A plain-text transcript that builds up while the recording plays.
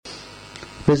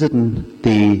Visiting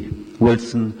the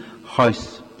Wilson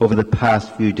house over the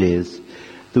past few days,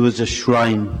 there was a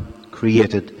shrine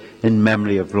created in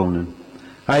memory of Ronan.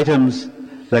 Items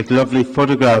like lovely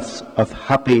photographs of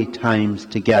happy times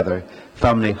together,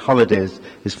 family holidays,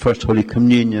 his first Holy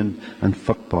Communion and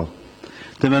football.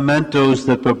 The mementos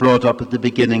that were brought up at the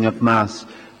beginning of Mass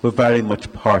were very much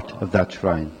part of that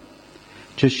shrine.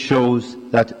 It just shows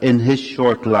that in his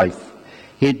short life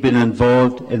he had been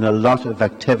involved in a lot of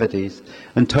activities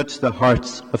and touched the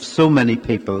hearts of so many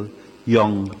people,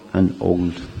 young and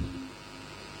old.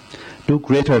 No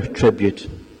greater tribute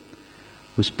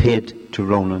was paid to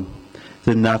Ronan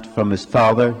than that from his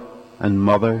father and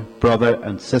mother, brother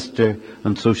and sister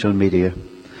on social media.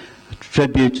 A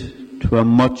tribute to a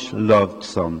much-loved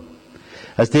son,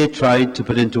 as they tried to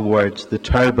put into words the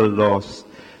terrible loss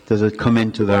that had come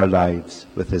into their lives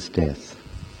with his death.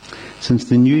 Since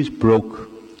the news broke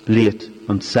late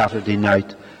on Saturday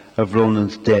night of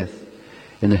Ronan's death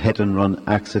in a hit-and-run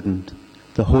accident,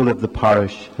 the whole of the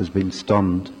parish has been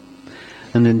stunned,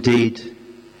 and indeed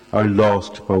are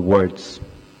lost for words.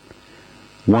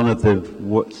 One of the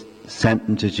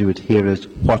sentences you would hear is,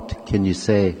 "What can you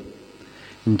say?"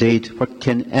 Indeed, what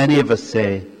can any of us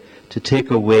say to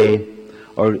take away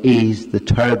or ease the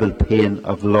terrible pain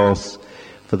of loss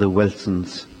for the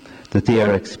Wilsons that they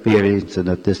are experiencing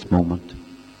at this moment?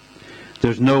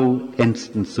 There's no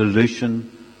instant solution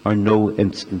or no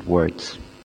instant words.